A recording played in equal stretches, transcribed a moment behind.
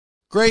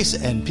Grace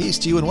and peace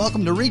to you, and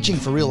welcome to Reaching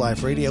for Real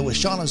Life Radio with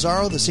Sean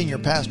Azzaro, the senior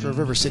pastor of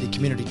River City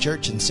Community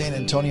Church in San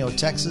Antonio,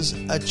 Texas,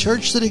 a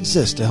church that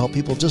exists to help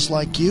people just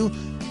like you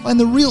find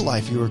the real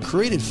life you were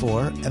created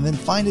for and then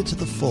find it to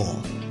the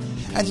full.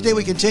 And today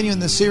we continue in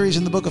this series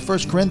in the book of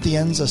 1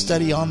 Corinthians, a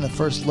study on the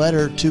first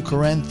letter to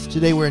Corinth.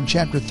 Today we're in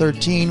chapter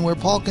 13, where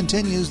Paul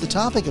continues the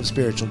topic of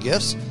spiritual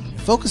gifts,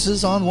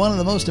 focuses on one of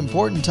the most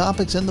important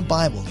topics in the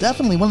Bible,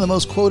 definitely one of the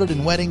most quoted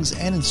in weddings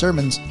and in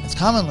sermons. It's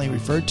commonly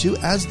referred to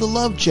as the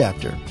love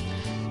chapter.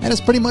 And it's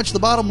pretty much the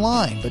bottom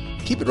line, but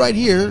keep it right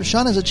here.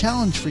 Sean has a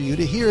challenge for you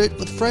to hear it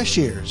with fresh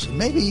ears.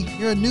 Maybe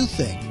you're a new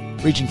thing.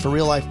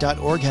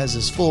 ReachingForRealLife.org has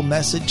his full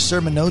message,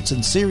 sermon notes,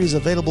 and series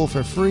available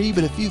for free,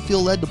 but if you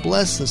feel led to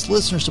bless this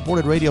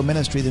listener-supported radio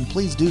ministry, then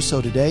please do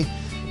so today.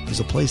 There's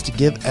a place to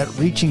give at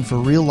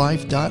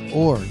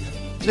ReachingForRealLife.org.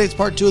 Today's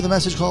part 2 of the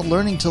message called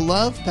Learning to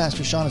Love.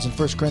 Pastor Sean is in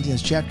 1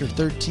 Corinthians chapter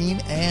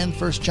 13 and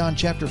 1 John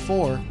chapter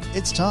 4.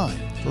 It's time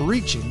for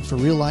Reaching for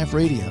Real Life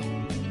Radio.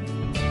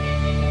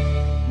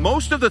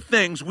 Most of the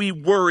things we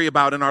worry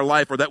about in our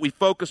life or that we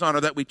focus on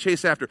or that we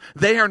chase after,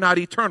 they are not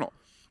eternal.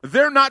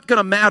 They're not going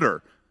to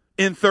matter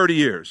in 30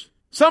 years.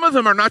 Some of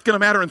them are not going to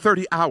matter in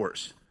 30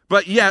 hours.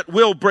 But yet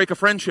we'll break a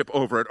friendship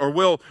over it, or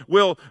we'll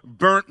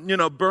burn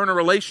a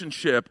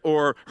relationship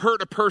or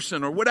hurt a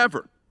person or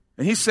whatever.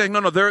 And he's saying,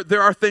 no,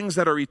 there are things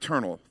that are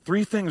eternal.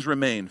 3 things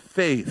remain: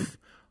 faith,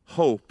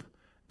 hope,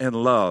 and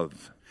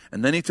love.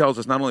 And then he tells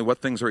us not only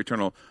what things are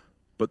eternal,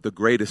 but the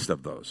greatest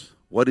of those.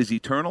 What is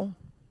eternal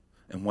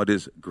and what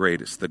is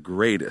greatest? The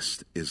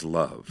greatest is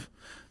love.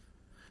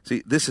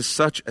 See, this is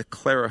such a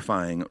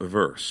clarifying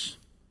verse.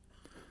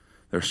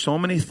 There are so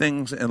many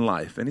things in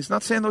life, and he's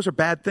not saying those are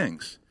bad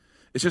things.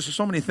 It's just there's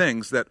so many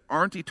things that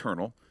aren't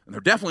eternal, and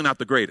they're definitely not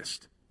the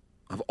greatest.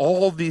 Of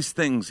all these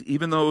things,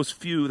 even those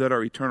few that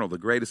are eternal, the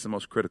greatest and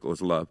most critical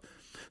is love.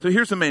 So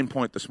here's the main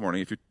point this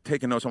morning. If you're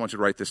taking notes, I want you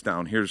to write this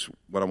down. Here's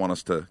what I want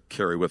us to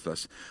carry with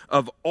us.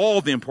 Of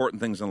all the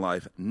important things in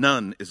life,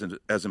 none is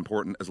as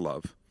important as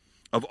love.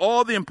 Of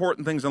all the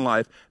important things in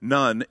life,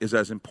 none is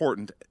as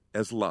important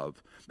as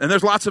love. And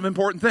there's lots of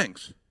important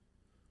things.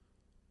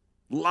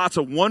 Lots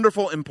of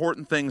wonderful,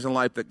 important things in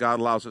life that God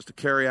allows us to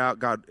carry out,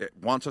 God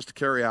wants us to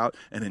carry out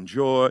and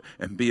enjoy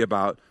and be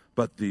about.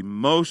 But the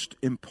most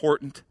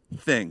important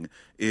thing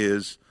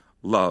is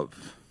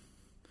love.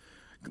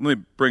 Let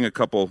me bring a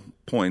couple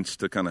points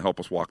to kind of help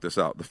us walk this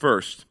out. The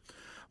first,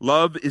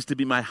 love is to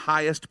be my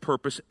highest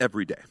purpose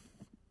every day.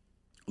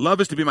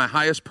 Love is to be my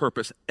highest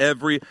purpose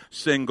every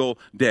single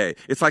day.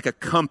 It's like a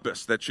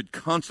compass that should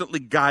constantly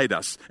guide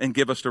us and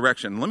give us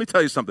direction. Let me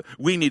tell you something.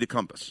 We need a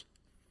compass.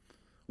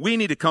 We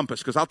need a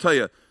compass, because I'll tell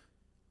you,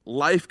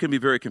 life can be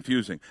very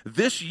confusing.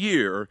 This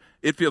year,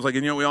 it feels like,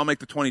 and we all make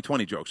the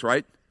 2020 jokes,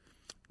 right?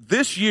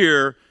 This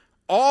year,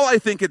 all I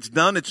think it's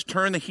done, it's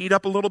turned the heat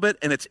up a little bit,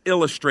 and it's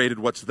illustrated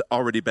what's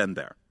already been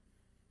there.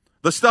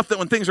 The stuff that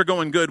when things are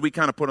going good, we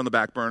kind of put on the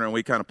back burner and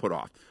we kind of put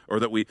off, or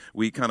that we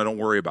kind of don't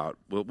worry about.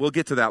 We'll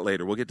get to that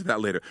later. Well,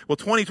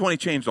 2020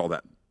 changed all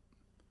that.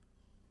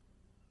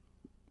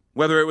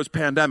 Whether it was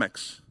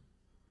pandemics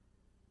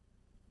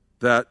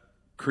that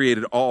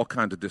created all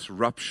kinds of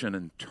disruption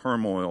and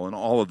turmoil and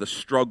all of the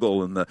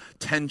struggle and the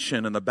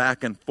tension and the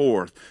back and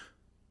forth.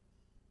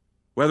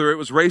 Whether it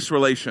was race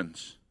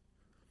relations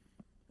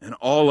and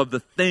all of the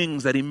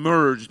things that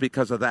emerged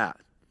because of that.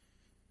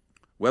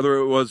 Whether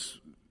it was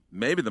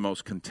maybe the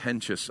most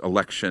contentious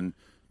election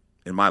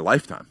in my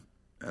lifetime.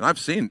 And I've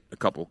seen a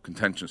couple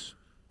contentious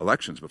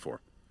elections before.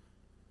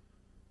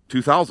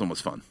 2000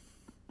 was fun.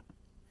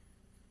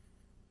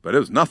 But it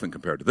was nothing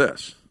compared to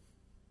this.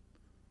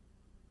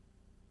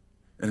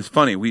 And it's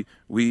funny, we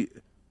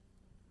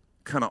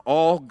kind of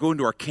all go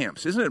into our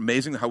camps. Isn't it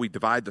amazing how we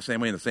divide the same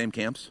way in the same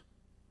camps?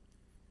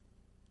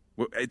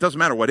 It doesn't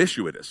matter what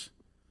issue it is.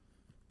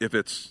 If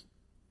it's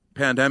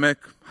pandemic,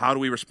 how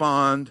do we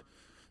respond?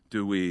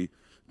 Do we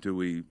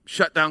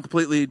shut down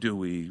completely? What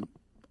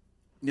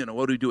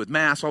do we do with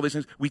masks? All these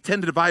things. We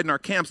tend to divide in our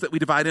camps that we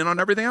divide in on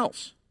everything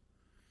else.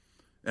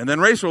 And then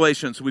race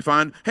relations, we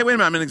find, hey, wait a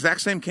minute, I'm in the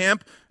exact same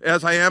camp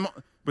as I am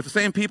with the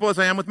same people as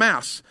I am with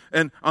masks.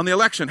 And on the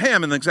election, hey,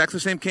 I'm in exactly the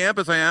same camp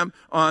as I am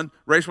on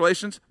race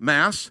relations,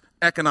 masks,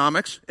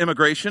 economics,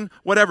 immigration,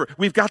 whatever.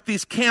 We've got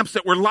these camps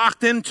that we're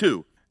locked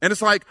into. And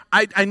it's like,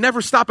 I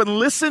never stop and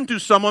listen to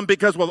someone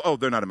because,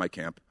 they're not in my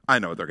camp. I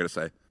know what they're going to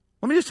say.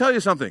 Let me just tell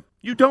you something.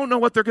 You don't know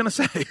what they're going to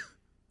say.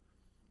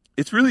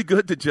 It's really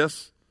good to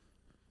just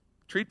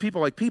treat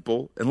people like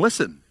people and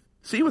listen.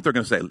 See what they're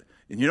going to say.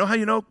 And you know how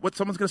you know what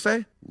someone's going to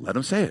say? Let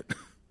them say it.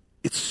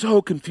 It's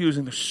so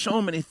confusing. There's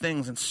so many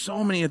things and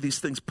so many of these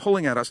things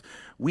pulling at us.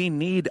 We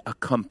need a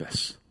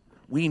compass.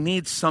 We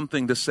need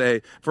something to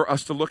say for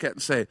us to look at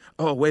and say,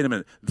 oh, wait a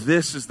minute.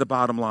 This is the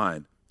bottom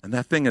line. And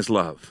that thing is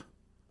love.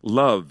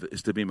 Love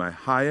is to be my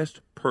highest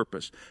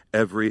purpose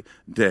every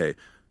day.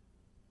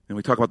 And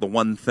we talk about the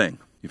one thing.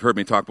 You've heard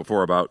me talk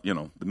before about,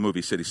 the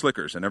movie City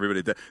Slickers, and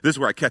everybody, this is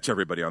where I catch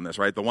everybody on this,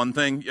 right? The one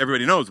thing,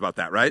 everybody knows about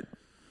that, right?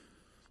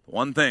 The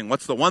one thing.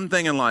 What's the one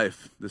thing in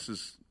life? This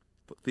is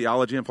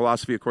theology and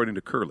philosophy according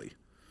to Curly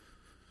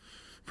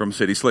from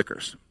City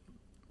Slickers.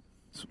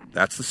 So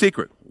that's the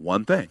secret.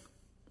 One thing.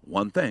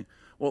 One thing.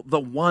 Well, the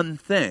one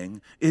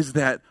thing is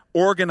that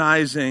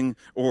organizing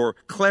or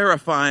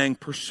clarifying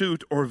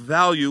pursuit or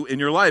value in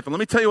your life. And let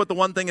me tell you what the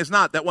one thing is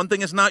not. That one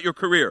thing is not your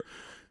career.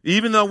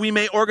 Even though we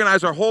may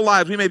organize our whole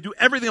lives, we may do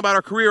everything about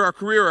our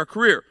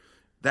career.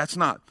 That's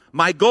not.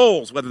 My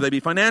goals, whether they be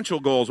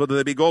financial goals, whether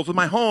they be goals with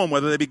my home,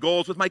 whether they be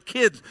goals with my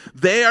kids,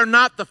 they are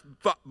not the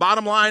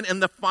bottom line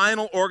and the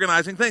final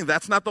organizing thing.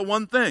 That's not the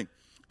one thing.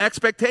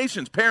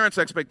 Expectations, parents'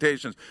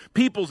 expectations,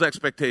 people's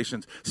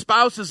expectations,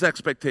 spouses'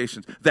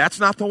 expectations. That's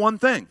not the one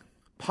thing.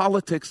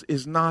 Politics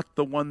is not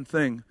the one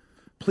thing.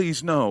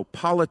 Please know,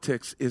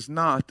 politics is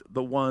not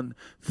the one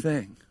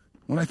thing.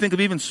 When I think of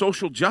even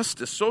social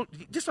justice,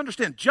 just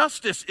understand,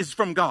 justice is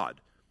from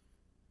God.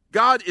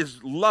 God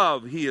is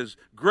love, He is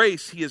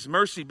grace, He is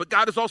mercy, but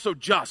God is also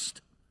just.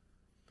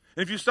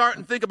 And if you start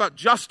and think about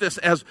justice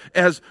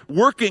as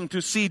working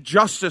to see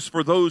justice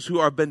for those who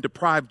have been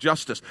deprived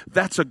justice,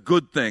 that's a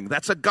good thing.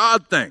 That's a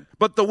God thing.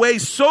 But the way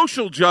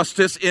social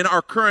justice in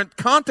our current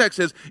context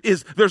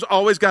is there's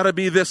always got to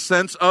be this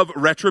sense of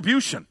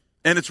retribution.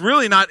 And it's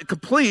really not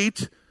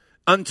complete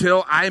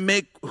until I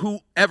make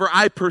whoever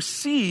I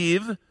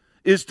perceive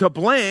is to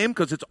blame,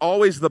 because it's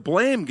always the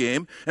blame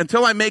game,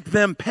 until I make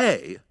them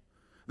pay,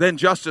 then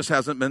justice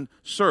hasn't been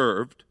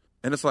served.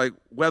 And it's like,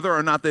 whether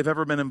or not they've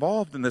ever been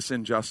involved in this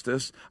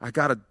injustice, I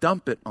got to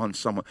dump it on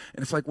someone.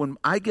 And it's like, when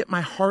I get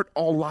my heart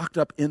all locked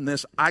up in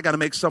this, I got to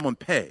make someone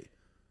pay.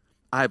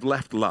 I've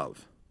left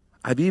love.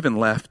 I've even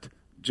left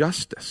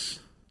justice.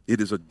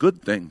 It is a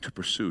good thing to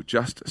pursue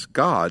justice.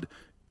 God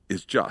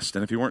is just.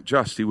 And if He weren't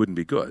just, He wouldn't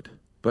be good.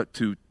 But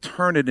to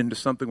turn it into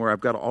something where I've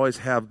got to always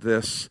have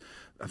this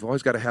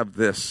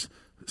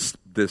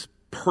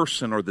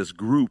person or this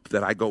group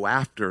that I go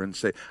after and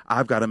say,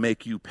 I've got to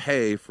make you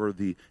pay for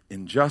the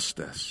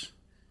injustice.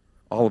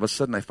 All of a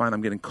sudden I find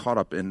I'm getting caught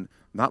up in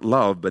not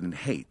love, but in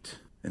hate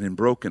and in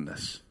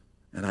brokenness.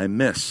 And I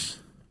miss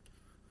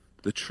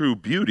the true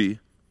beauty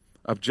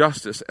of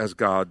justice as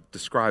God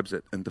describes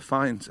it and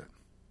defines it.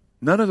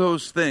 None of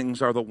those things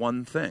are the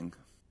one thing.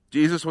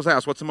 Jesus was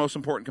asked, what's the most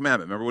important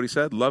commandment? Remember what He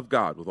said? Love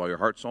God with all your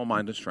heart, soul,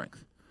 mind, and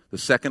strength. The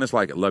second is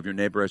like it. Love your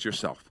neighbor as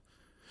yourself.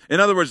 In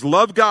other words,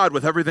 love God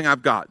with everything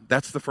I've got.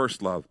 That's the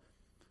first love.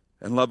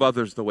 And love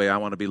others the way I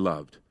want to be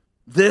loved.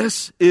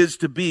 This is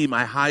to be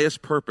my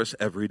highest purpose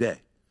every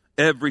day.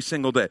 Every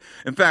single day.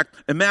 In fact,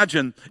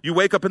 imagine you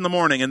wake up in the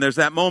morning and there's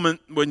that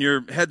moment when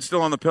your head's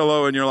still on the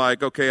pillow and you're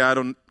like, okay,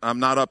 I'm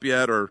not up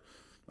yet, or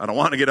I don't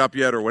want to get up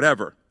yet, or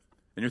whatever.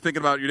 And you're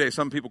thinking about your day.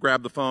 Some people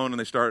grab the phone and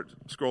they start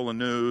scrolling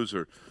news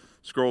or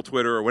scroll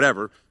Twitter or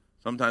whatever.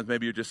 Sometimes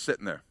maybe you're just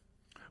sitting there.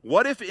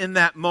 What if in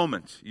that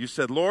moment you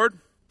said, Lord,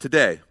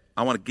 today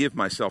I want to give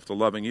myself to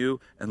loving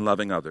you and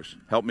loving others.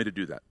 Help me to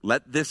do that.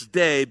 Let this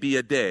day be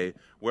a day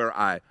where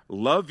I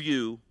love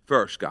you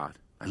first, God.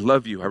 I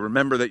love you. I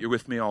remember that you're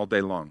with me all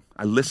day long.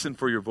 I listen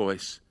for your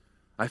voice.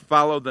 I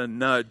follow the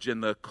nudge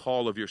and the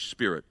call of your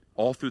Spirit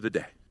all through the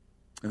day.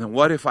 And then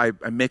what if I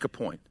make a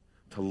point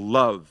to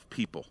love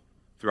people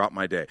throughout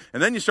my day?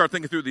 And then you start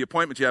thinking through the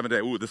appointments you have in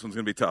a day. Ooh, this one's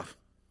going to be tough.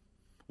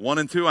 1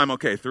 and 2, I'm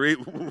okay. 3,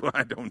 ooh,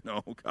 I don't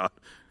know, God.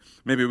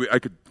 Maybe I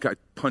could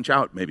punch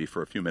out maybe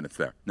for a few minutes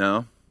there.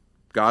 No.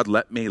 God,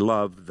 let me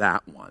love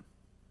that one.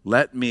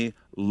 Let me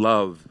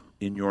love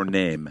in your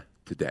name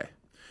today.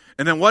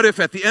 And then what if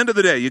at the end of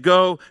the day you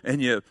go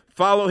and you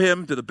follow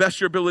Him to the best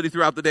of your ability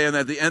throughout the day, and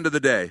at the end of the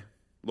day,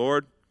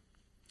 Lord,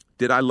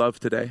 did I love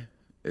today?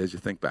 As you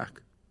think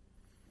back,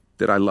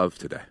 did I love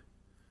today?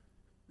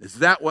 Is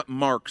that what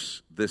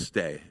marks this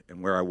day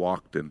and where I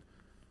walked and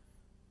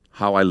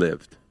how I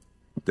lived?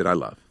 Did I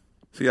love?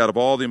 See, out of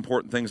all the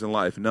important things in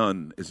life,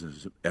 none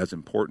is as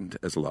important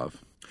as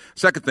love.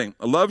 Second thing,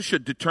 love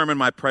should determine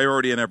my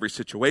priority in every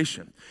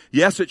situation.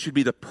 Yes, it should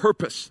be the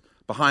purpose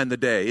behind the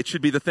day. It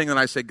should be the thing that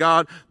I say,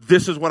 God,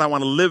 this is what I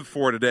want to live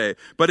for today.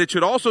 But it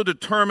should also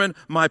determine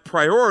my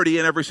priority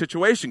in every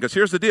situation. Because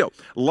here's the deal.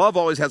 Love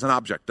always has an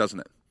object, doesn't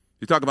it?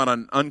 You talk about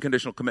an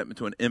unconditional commitment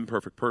to an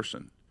imperfect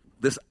person.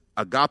 This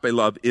agape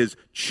love is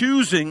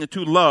choosing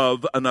to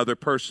love another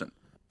person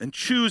and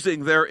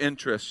choosing their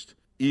interest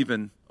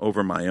even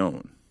over my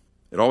own.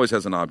 It always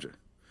has an object.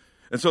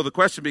 And so the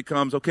question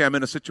becomes, okay, I'm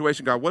in a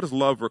situation, God, what does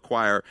love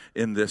require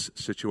in this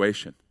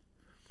situation?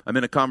 I'm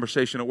in a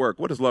conversation at work.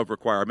 What does love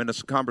require? I'm in a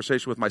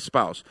conversation with my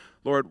spouse.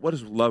 Lord, what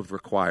does love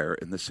require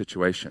in this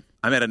situation?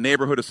 I'm at a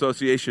neighborhood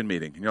association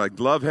meeting, and you're like,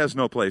 love has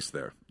no place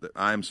there.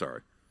 I'm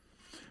sorry.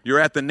 You're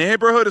at the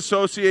neighborhood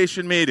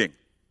association meeting,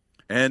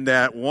 and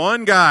that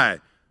one guy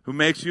who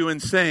makes you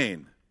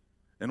insane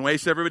and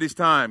wastes everybody's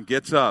time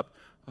gets up.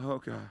 Oh,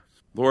 God.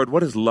 Lord,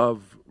 what does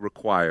love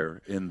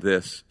require in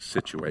this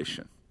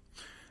situation?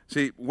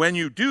 See, when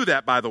you do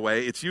that, by the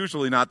way, it's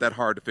usually not that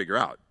hard to figure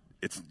out.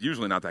 It's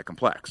usually not that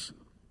complex.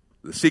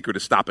 The secret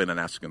is stopping and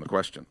asking the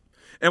question.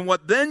 And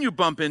what then you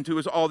bump into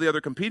is all the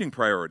other competing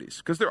priorities.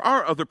 Because there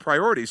are other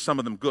priorities, some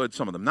of them good,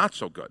 some of them not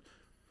so good.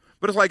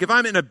 But it's like if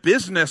I'm in a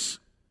business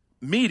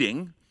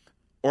meeting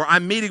or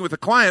I'm meeting with a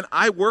client,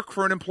 I work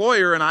for an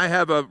employer and I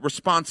have a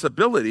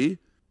responsibility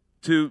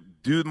to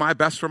do my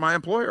best for my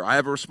employer. I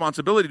have a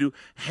responsibility to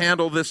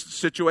handle this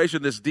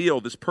situation, this deal,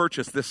 this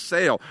purchase, this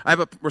sale. I have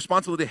a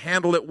responsibility to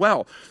handle it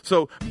well.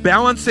 So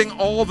balancing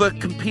all the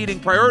competing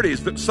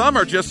priorities. Some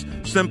are just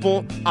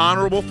simple,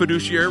 honorable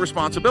fiduciary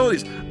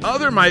responsibilities.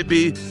 Other might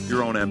be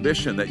your own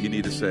ambition that you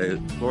need to say,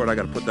 Lord, I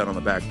got to put that on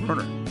the back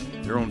burner.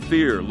 Your own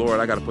fear, Lord,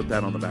 I got to put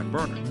that on the back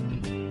burner.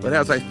 But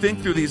as I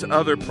think through these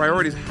other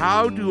priorities,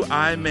 how do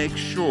I make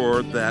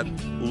sure that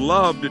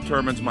love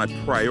determines my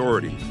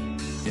priority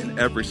in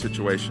every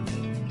situation?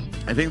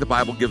 I think the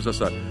Bible gives us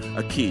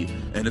a key,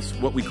 and it's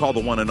what we call the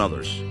one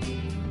another's.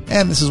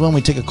 And this is when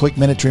we take a quick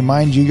minute to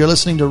remind you you're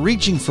listening to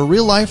Reaching for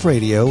Real Life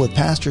Radio with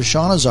Pastor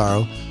Sean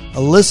Azzaro,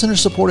 a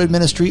listener-supported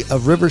ministry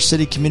of River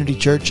City Community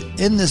Church,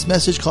 in this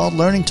message called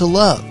Learning to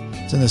Love.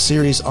 It's in the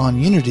series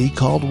on unity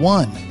called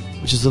One,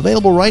 which is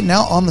available right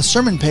now on the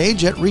sermon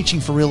page at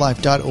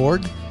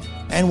reachingforreallife.org.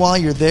 And while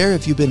you're there,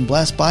 if you've been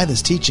blessed by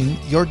this teaching,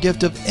 your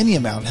gift of any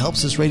amount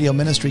helps this radio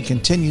ministry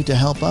continue to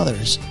help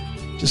others.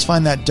 Just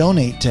find that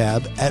donate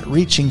tab at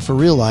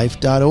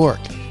reachingforreallife.org.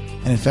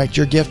 And in fact,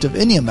 your gift of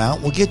any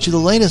amount will get you the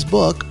latest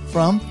book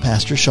from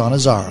Pastor Sean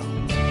Azzaro.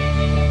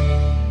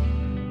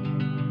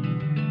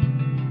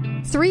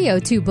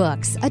 302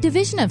 Books, a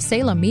division of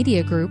Salem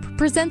Media Group,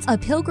 presents A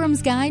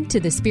Pilgrim's Guide to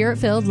the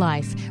Spirit-Filled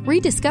Life,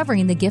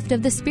 Rediscovering the Gift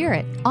of the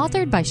Spirit,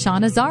 authored by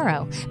Sean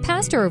Azzaro,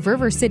 pastor of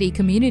River City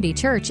Community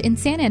Church in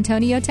San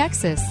Antonio,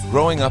 Texas.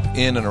 Growing up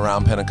in and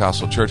around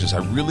Pentecostal churches, I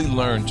really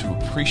learned to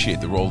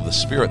appreciate the role of the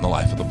Spirit in the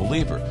life of the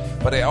believer.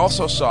 But I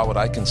also saw what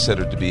I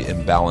considered to be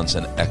imbalance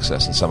and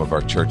excess in some of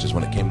our churches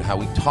when it came to how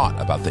we taught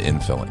about the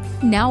infilling.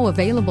 Now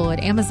available at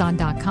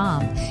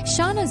Amazon.com,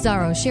 Sean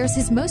Azzaro shares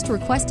his most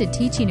requested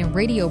teaching and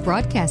radio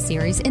broadcast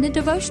series in a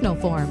devotional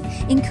form,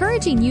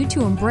 encouraging you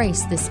to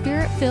embrace the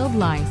Spirit-filled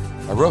life.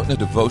 I wrote in a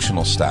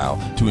devotional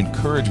style to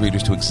encourage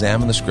readers to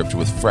examine the Scripture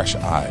with fresh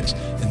eyes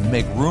and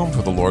make room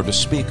for the Lord to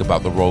speak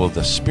about the role of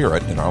the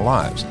Spirit in our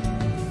lives.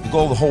 The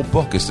goal of the whole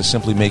book is to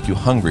simply make you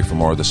hungry for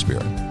more of the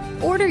Spirit.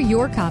 Order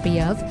your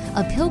copy of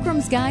A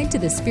Pilgrim's Guide to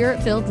the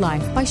Spirit-Filled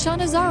Life by Sean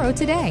Azzaro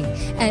today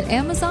at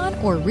Amazon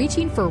or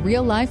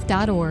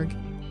reachingforreallife.org.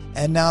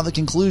 And now the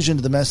conclusion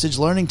to the message,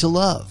 Learning to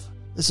Love.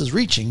 This is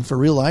Reaching for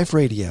Real Life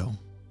Radio.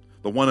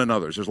 The one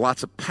another's. There's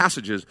lots of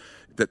passages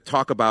that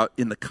talk about,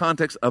 in the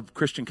context of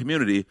Christian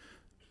community,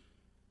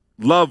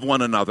 love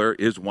one another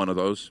is one of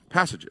those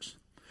passages.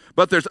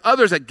 But there's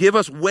others that give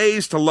us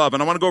ways to love.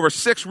 And I want to go over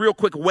 6 real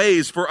quick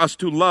ways for us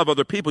to love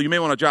other people. You may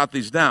want to jot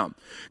these down.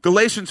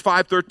 Galatians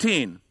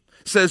 5:13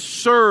 says,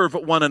 serve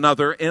one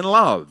another in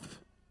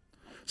love.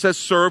 It says,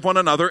 serve one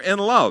another in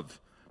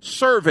love.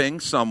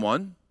 Serving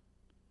someone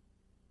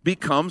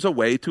becomes a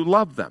way to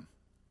love them.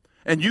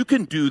 And you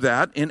can do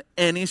that in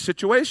any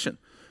situation.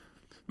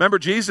 Remember,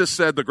 Jesus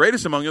said, the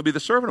greatest among you will be the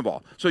servant of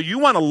all. So you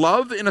want to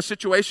love in a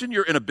situation,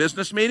 you're in a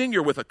business meeting,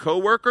 you're with a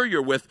coworker,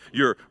 you're with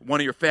one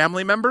of your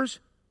family members.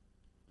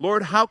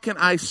 Lord, how can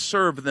I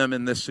serve them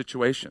in this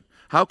situation?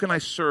 How can I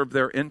serve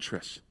their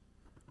interests?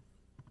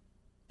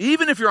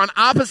 Even if you're on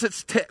opposite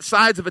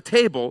sides of a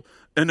table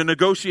in a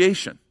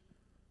negotiation.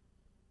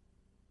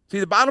 See,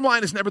 the bottom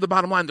line is never the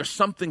bottom line. There's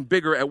something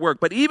bigger at work.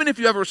 But even if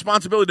you have a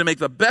responsibility to make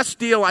the best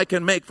deal I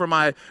can make for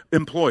my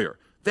employer,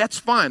 that's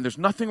fine. There's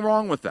nothing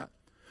wrong with that.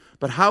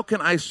 But how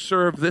can I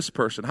serve this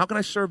person? How can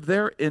I serve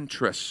their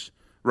interests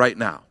right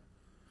now?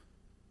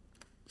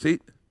 See,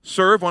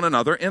 serve one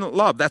another in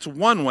love. That's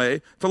one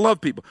way to love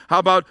people. How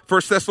about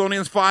 1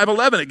 Thessalonians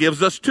 5:11? It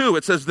gives us 2.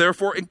 It says,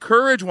 therefore,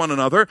 encourage one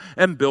another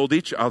and build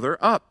each other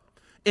up.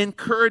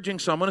 Encouraging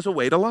someone is a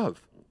way to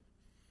love.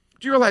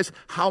 Do you realize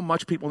how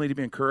much people need to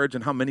be encouraged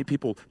and how many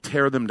people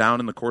tear them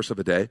down in the course of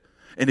a day?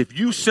 And if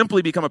you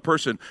simply become a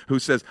person who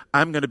says,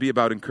 I'm going to be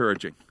about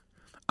encouraging.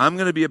 I'm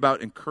going to be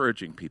about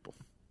encouraging people.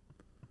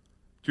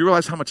 Do you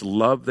realize how much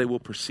love they will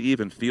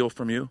perceive and feel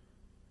from you?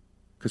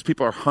 Because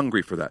people are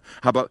hungry for that.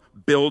 How about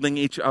building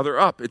each other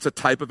up? It's a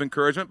type of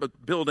encouragement,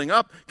 but building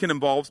up can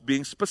involve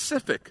being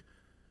specific.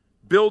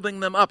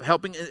 Building them up,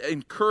 helping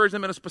encourage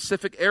them in a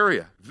specific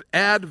area.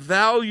 Add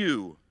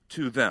value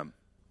to them.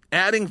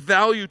 Adding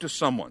value to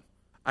someone.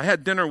 I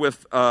had dinner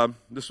with,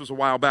 this was a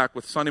while back,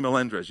 with Sonny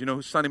Melendrez. You know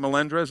who Sonny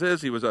Melendrez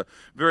is? He was a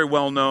very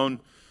well-known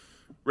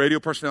radio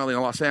personality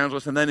in Los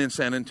Angeles and then in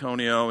San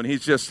Antonio. And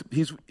he's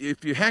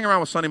if you hang around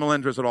with Sonny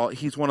Melendrez at all,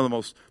 he's one of the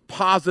most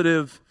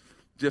positive,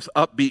 just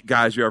upbeat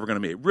guys you're ever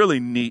going to meet. Really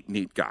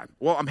neat guy.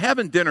 Well, I'm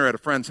having dinner at a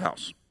friend's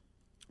house,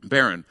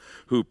 Barron,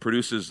 who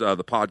produces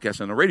the podcast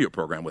and the radio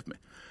program with me.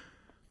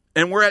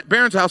 And we're at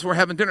Barron's house, we're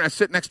having dinner, I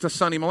sit next to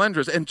Sonny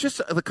Melendrez, and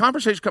just the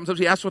conversation comes up,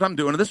 he asks what I'm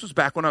doing, and this was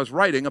back when I was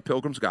writing A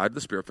Pilgrim's Guide to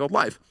the Spirit-Filled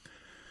Life.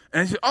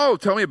 And he said, oh,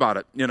 tell me about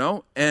it, you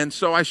know? And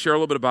so I share a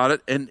little bit about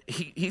it, and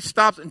he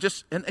stops and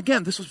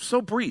again, this was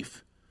so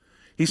brief.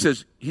 He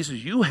says,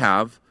 you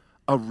have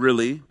a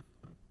really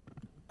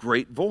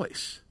great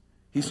voice.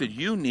 He said,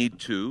 you need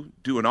to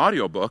do an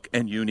audiobook,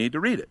 and you need to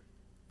read it.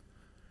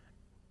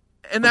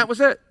 And that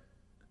was it.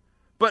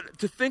 But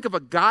to think of a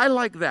guy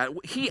like that,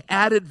 he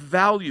added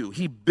value.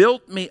 He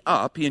built me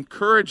up. He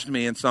encouraged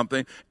me in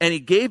something, and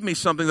he gave me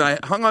something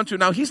that I hung on to.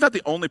 Now, he's not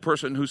the only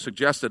person who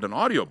suggested an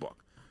audiobook.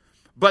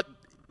 But,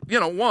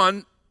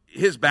 one,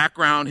 his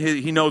background,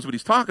 he knows what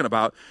he's talking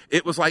about.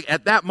 It was like,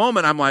 at that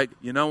moment, I'm like,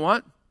 you know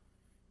what?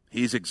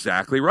 He's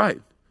exactly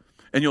right.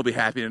 And you'll be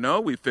happy to know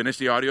we finished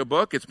the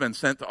audiobook. It's been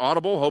sent to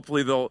Audible.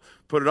 Hopefully they'll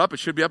put it up. It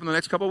should be up in the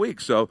next couple of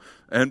weeks.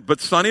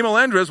 But Sonny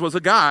Melendres was a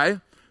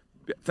guy.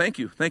 Thank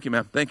you,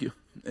 ma'am. Thank you.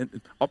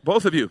 And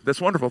both of you. That's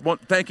wonderful.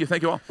 Thank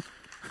you all.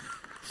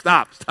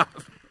 Stop.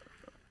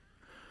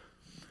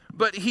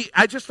 But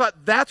I just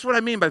thought that's what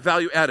I mean by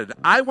value added.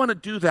 I want to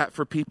do that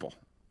for people.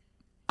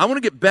 I want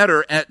to get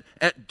better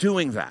at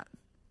doing that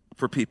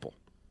for people.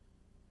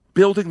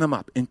 Building them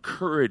up,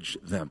 encourage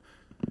them.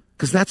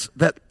 Because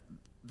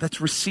that's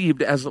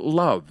received as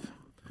love.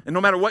 And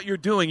no matter what you're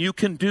doing, you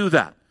can do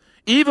that.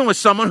 Even with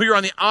someone who you're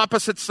on the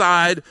opposite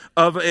side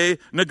of a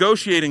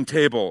negotiating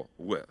table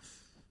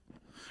with.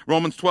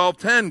 Romans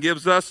 12:10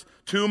 gives us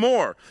two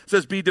more. It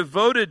says, be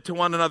devoted to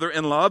one another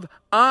in love.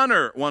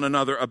 Honor one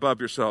another above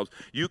yourselves.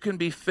 You can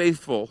be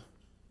faithful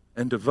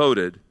and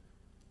devoted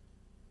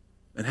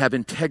and have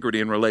integrity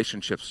in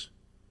relationships,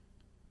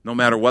 no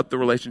matter what the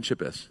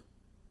relationship is,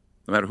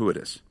 no matter who it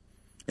is.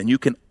 And you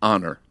can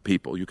honor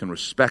people. You can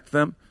respect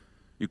them.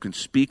 You can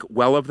speak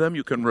well of them.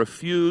 You can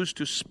refuse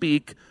to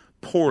speak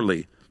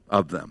poorly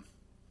of them.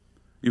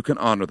 You can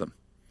honor them.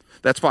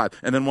 That's 5.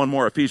 And then one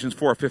more, Ephesians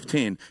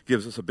 4:15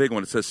 gives us a big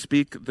one. It says,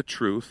 speak the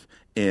truth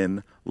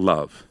in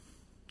love.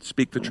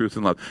 Speak the truth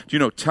in love. Do you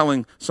know,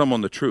 telling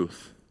someone the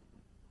truth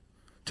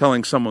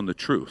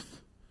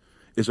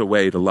is a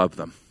way to love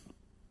them.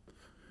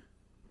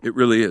 It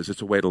really is.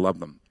 It's a way to love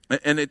them.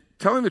 And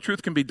telling the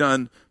truth can be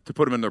done to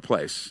put them in their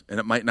place, and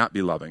it might not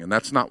be loving, and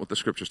that's not what the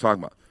Scripture's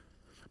talking about.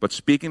 But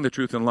speaking the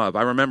truth in love.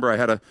 I remember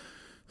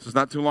this was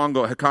not too long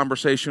ago, I had a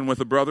conversation with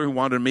a brother who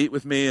wanted to meet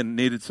with me and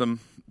needed some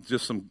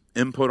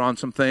input on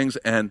some things,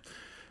 and in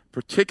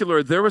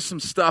particular, there was some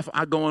stuff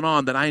going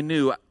on that I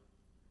knew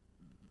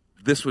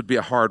this would be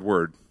a hard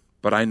word,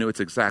 but I knew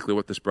it's exactly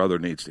what this brother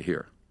needs to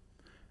hear.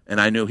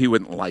 And I knew he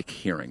wouldn't like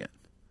hearing it.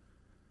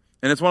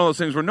 And it's one of those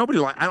things where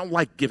I don't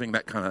like giving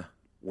that kind of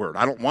word.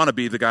 I don't want to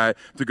be the guy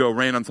to go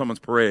rain on someone's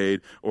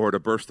parade or to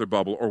burst their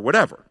bubble or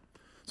whatever.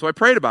 So I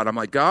prayed about it. I'm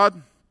like,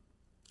 God,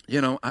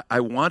 I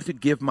want to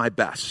give my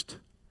best.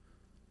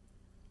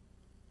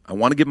 I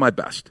want to give my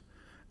best.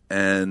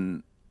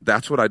 And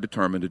that's what I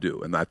determined to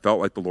do. And I felt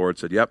like the Lord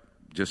said, yep,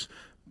 just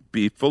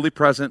be fully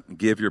present and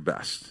give your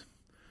best.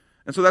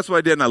 And so that's what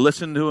I did. And I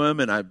listened to him,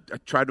 and I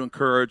tried to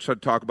encourage,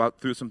 tried to talk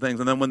through some things.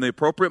 And then when the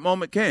appropriate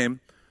moment came,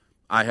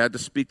 I had to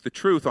speak the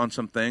truth on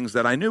some things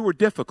that I knew were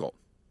difficult.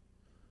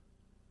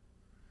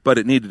 But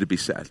it needed to be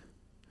said.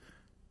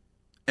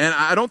 And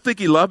I don't think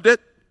he loved it,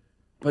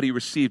 but he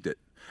received it.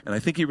 And I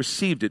think he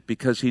received it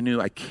because he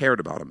knew I cared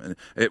about him. And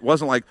it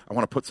wasn't like, I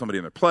want to put somebody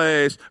in their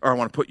place, or I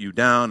want to put you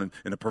down and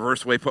in a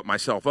perverse way put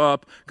myself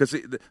up. Because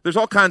there's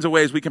all kinds of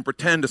ways we can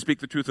pretend to speak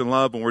the truth in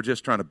love when we're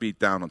just trying to beat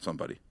down on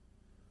somebody.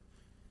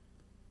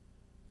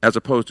 As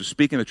opposed to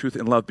speaking the truth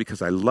in love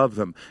because I love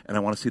them and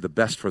I want to see the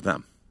best for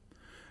them.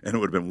 And it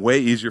would have been way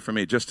easier for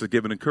me just to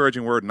give an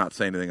encouraging word and not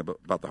say anything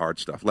about the hard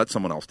stuff. Let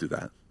someone else do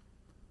that.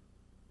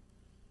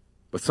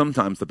 But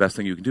sometimes the best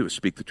thing you can do is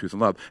speak the truth in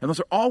love. And those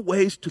are all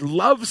ways to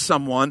love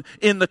someone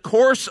in the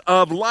course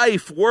of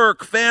life,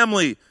 work,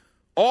 family,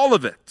 all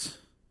of it.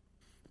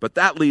 But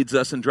that leads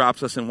us and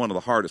drops us in one of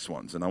the hardest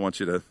ones. And I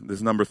want you to, this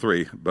is number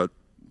 3, but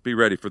be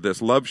ready for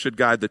this. Love should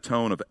guide the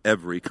tone of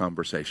every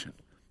conversation.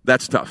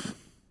 That's tough.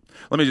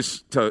 Let me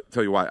just tell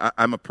you why.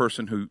 I'm a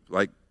person who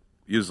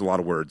uses a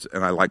lot of words,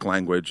 and I like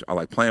language. I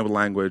like playing with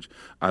language.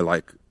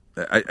 I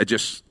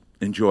just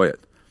enjoy it.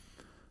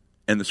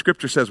 And the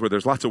Scripture says where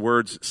there's lots of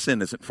words,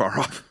 sin isn't far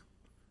off.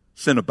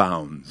 Sin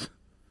abounds.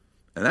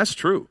 And that's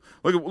true.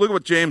 Look at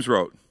what James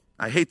wrote.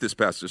 I hate this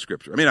passage of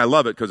Scripture. I mean, I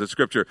love it because it's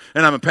Scripture,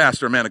 and I'm a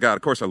pastor, a man of God.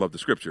 Of course I love the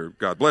Scripture.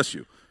 God bless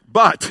you.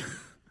 But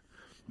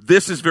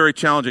this is very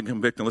challenging,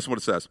 convicting. Listen to what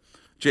it says.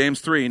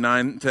 James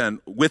 3:9-10.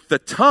 With the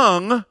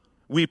tongue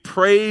we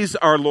praise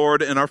our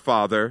Lord and our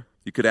Father.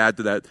 You could add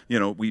to that,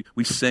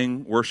 we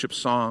sing worship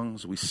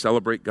songs, we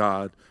celebrate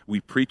God, we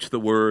preach the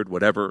word,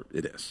 whatever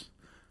it is.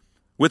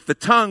 With the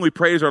tongue we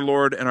praise our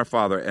Lord and our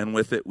Father, and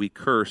with it we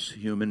curse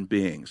human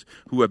beings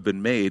who have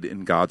been made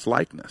in God's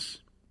likeness.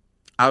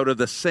 Out of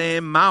the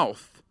same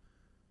mouth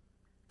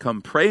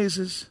come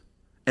praises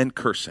and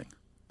cursing.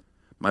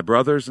 My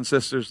brothers and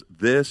sisters,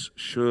 this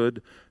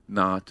should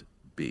not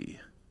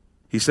be.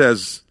 He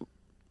says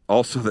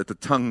also that the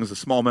tongue is a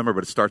small member,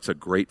 but it starts a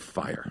great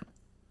fire.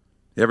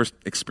 You ever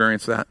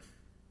experience that?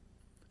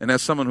 And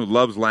as someone who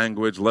loves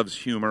language, loves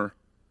humor,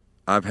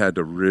 I've had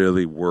to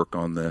really work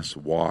on this,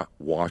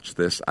 watch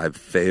this. I've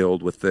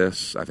failed with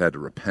this. I've had to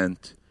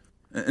repent.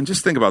 And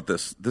just think about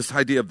this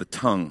idea of the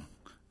tongue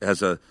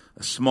as a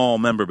small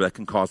member that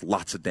can cause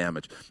lots of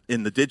damage.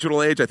 In the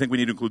digital age, I think we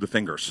need to include the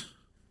fingers.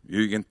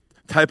 You can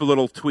type a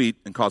little tweet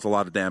and cause a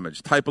lot of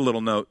damage. Type a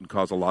little note and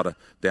cause a lot of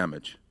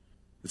damage.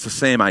 It's the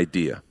same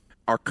idea.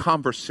 Our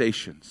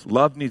conversations,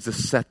 love needs to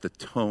set the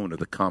tone of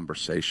the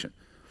conversation.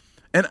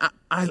 And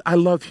I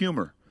love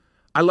humor.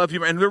 I love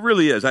humor, and there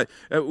really is.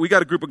 We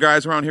got a group of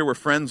guys around here we're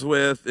friends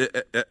with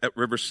at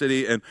River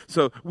City, and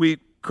so we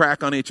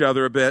crack on each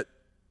other a bit.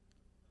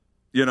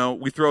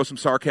 We throw some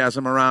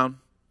sarcasm around.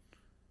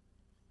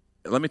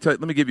 Let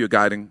me give you a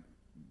guiding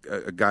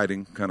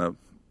kind of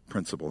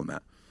principle in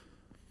that.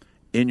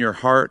 In your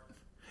heart,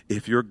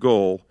 if your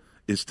goal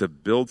is to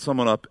build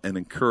someone up and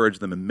encourage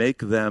them and make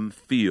them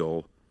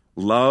feel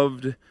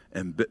loved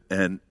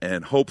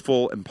and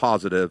hopeful and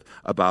positive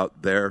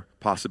about their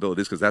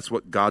possibilities, because that's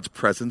what God's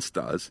presence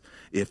does.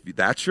 If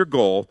that's your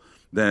goal,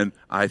 then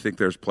I think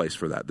there's place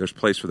for that. There's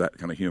place for that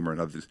kind of humor and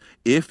other things.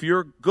 If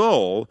your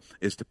goal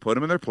is to put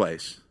them in their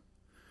place,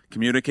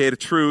 communicate a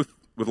truth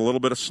with a little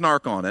bit of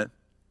snark on it,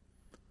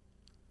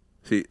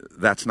 see,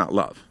 that's not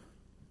love.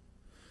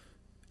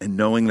 And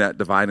knowing that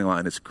dividing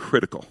line is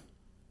critical.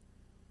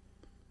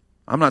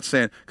 I'm not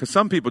saying, because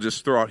some people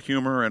just throw out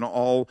humor and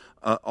all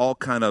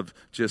kind of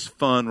just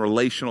fun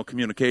relational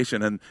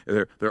communication, and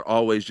they're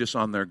always just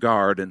on their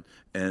guard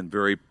and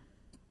very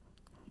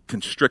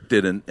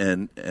constricted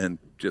and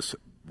just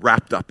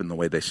wrapped up in the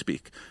way they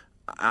speak.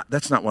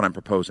 That's not what I'm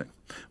proposing.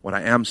 What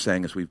I am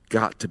saying is we've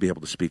got to be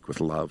able to speak with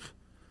love.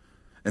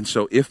 And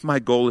so if my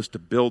goal is to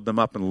build them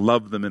up and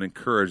love them and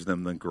encourage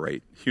them, then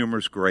great.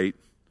 Humor's great.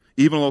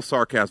 Even a little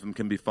sarcasm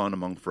can be fun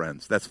among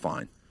friends. That's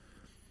fine.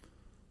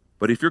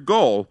 But if your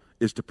goal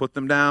is to put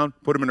them down,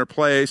 put them in their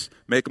place,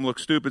 make them look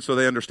stupid so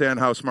they understand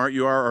how smart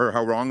you are or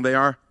how wrong they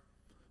are,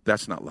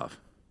 that's not love.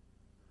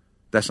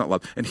 That's not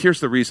love. And here's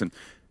the reason.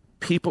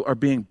 People are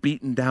being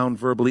beaten down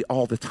verbally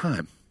all the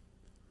time.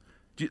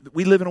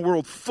 We live in a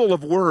world full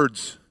of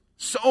words,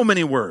 so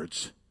many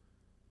words.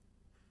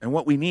 And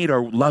what we need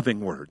are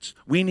loving words.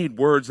 We need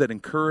words that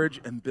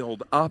encourage and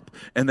build up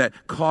and that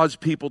cause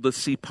people to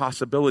see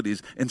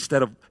possibilities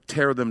instead of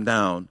tear them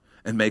down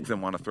and make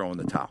them want to throw in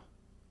the towel.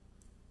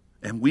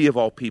 And we, of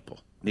all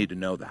people, need to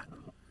know that.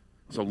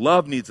 So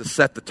love needs to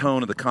set the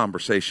tone of the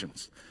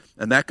conversations.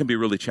 And that can be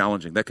really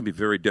challenging. That can be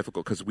very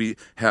difficult because we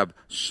have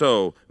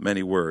so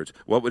many words.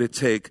 What would it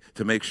take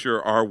to make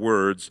sure our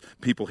words,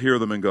 people hear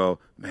them and go,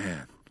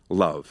 man,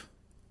 love.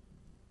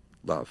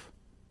 Love.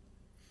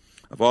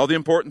 Of all the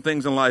important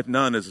things in life,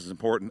 none is as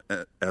important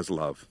as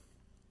love.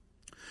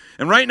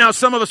 And right now,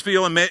 some of us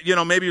feel, and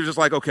maybe you're just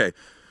like, okay,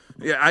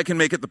 yeah, I can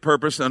make it the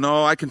purpose, and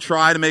I can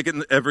try to make it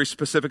in every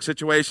specific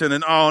situation,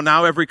 and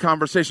now every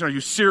conversation. Are you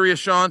serious,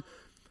 Sean?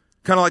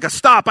 Kind of like a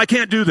stop, I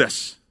can't do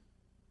this.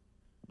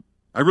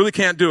 I really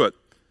can't do it.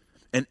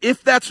 And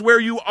if that's where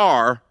you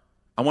are,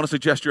 I want to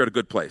suggest you're at a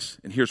good place,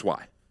 and here's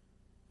why.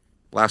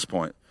 Last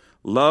point.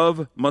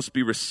 Love must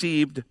be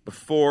received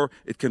before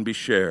it can be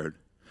shared.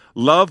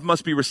 Love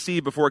must be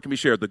received before it can be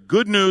shared. The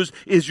good news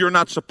is you're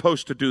not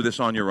supposed to do this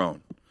on your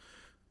own.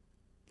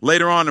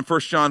 Later on in 1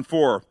 John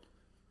 4,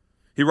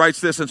 he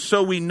writes this, and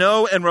so we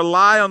know and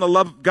rely on the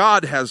love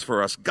God has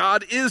for us.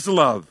 God is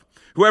love.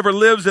 Whoever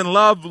lives in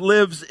love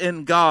lives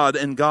in God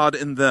and God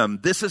in them.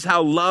 This is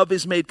how love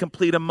is made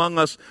complete among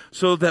us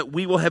so that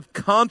we will have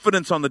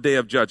confidence on the day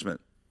of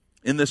judgment.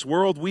 In this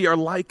world, we are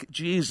like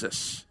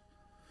Jesus.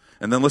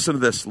 And then listen to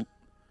this.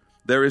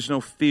 There is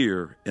no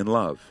fear in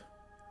love.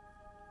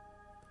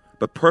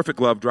 But perfect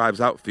love drives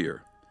out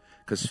fear.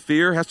 Because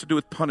fear has to do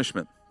with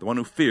punishment. The one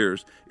who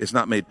fears is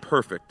not made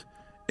perfect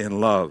in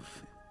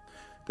love.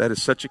 That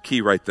is such a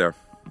key right there.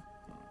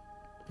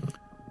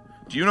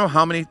 Do you know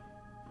how many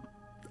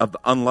of the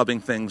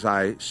unloving things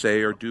I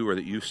say or do, or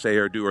that you say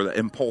or do, or the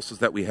impulses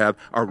that we have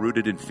are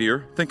rooted in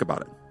fear? Think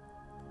about it.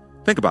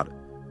 Think about it.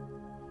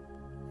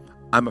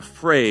 I'm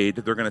afraid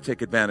they're going to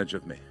take advantage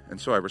of me,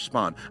 and so I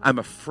respond. I'm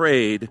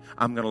afraid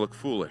I'm going to look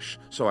foolish,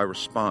 so I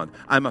respond.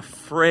 I'm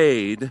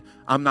afraid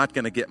I'm not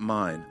going to get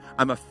mine.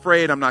 I'm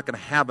afraid I'm not going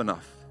to have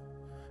enough,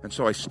 and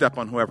so I step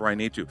on whoever I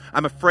need to.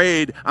 I'm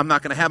afraid I'm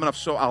not going to have enough,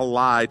 so I'll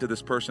lie to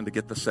this person to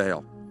get the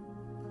sale.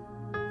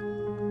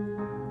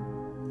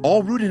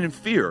 All rooted in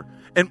fear.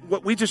 And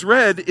what we just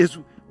read is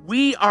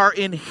we are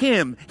in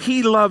Him.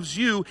 He loves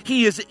you.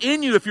 He is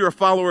in you if you're a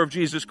follower of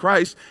Jesus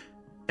Christ.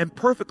 And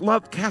perfect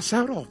love casts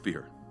out all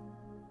fear.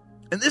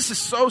 And this is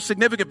so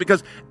significant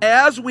because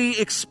as we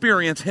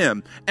experience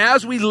Him,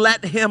 as we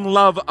let Him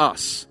love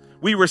us,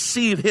 we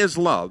receive His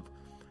love.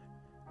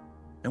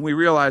 And we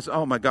realize,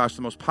 oh my gosh,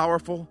 the most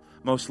powerful,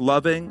 most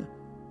loving,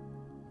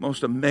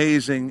 most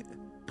amazing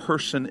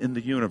person in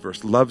the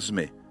universe loves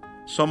me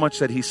so much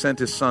that He sent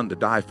His Son to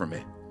die for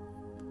me.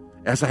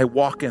 As I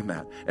walk in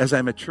that, as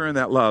I mature in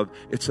that love,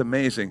 it's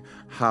amazing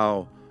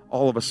how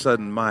all of a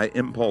sudden my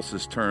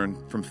impulses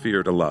turn from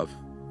fear to love.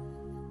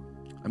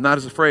 I'm not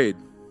as afraid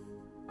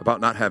about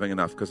not having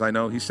enough because I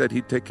know He said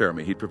He'd take care of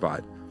me, He'd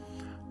provide.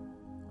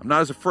 I'm not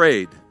as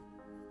afraid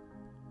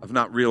of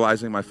not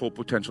realizing my full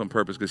potential and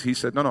purpose because He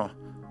said, no,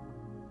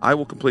 I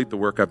will complete the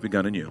work I've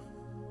begun in you.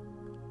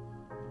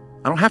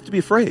 I don't have to be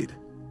afraid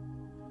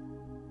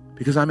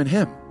because I'm in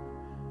Him.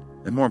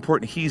 And more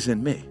important, He's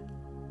in me.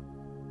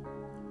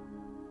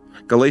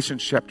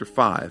 Galatians chapter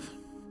 5,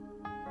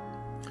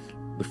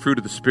 the fruit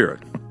of the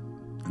Spirit.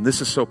 And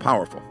this is so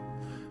powerful.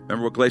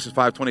 Remember what Galatians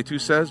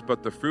 5:22 says?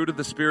 But the fruit of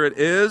the Spirit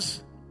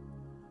is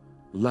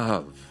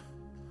love.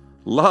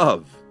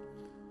 Love.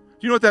 Do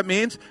you know what that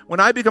means? When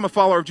I become a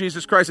follower of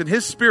Jesus Christ and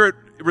His Spirit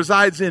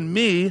resides in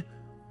me,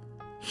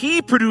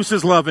 He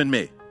produces love in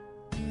me.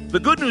 The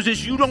good news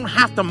is you don't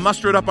have to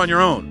muster it up on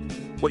your own.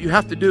 What you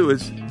have to do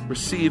is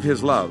receive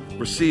his love,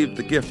 receive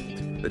the gift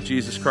that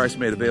Jesus Christ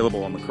made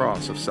available on the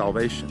cross of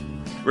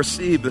salvation,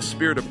 receive the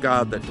Spirit of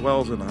God that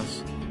dwells in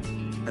us,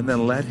 and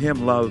then let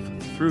him love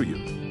through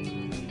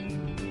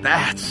you.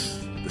 That's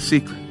the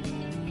secret.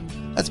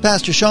 That's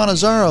Pastor Sean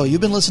Azzaro.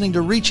 You've been listening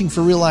to Reaching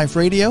for Real Life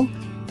Radio.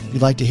 If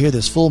you'd like to hear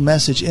this full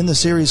message in the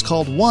series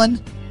called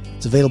One,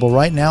 it's available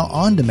right now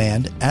on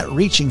demand at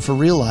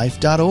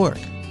reachingforreallife.org.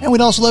 And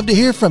we'd also love to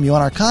hear from you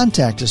on our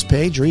Contact Us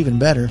page, or even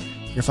better,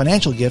 your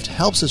financial gift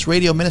helps this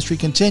radio ministry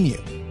continue.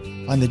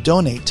 Find the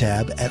Donate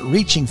tab at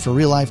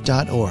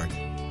reachingforreallife.org.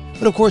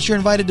 But of course, you're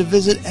invited to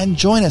visit and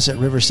join us at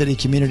River City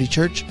Community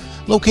Church,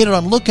 located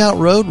on Lookout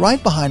Road,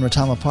 right behind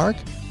Retama Park,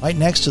 right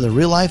next to the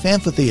Real Life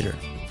Amphitheater.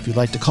 If you'd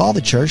like to call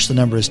the church, the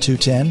number is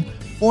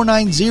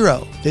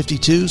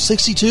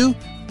 210-490-5262.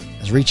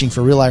 As Reaching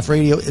for Real Life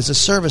Radio is a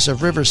service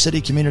of River City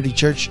Community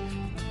Church.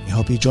 We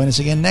hope you join us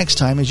again next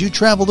time as you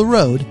travel the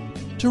road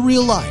to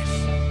real life.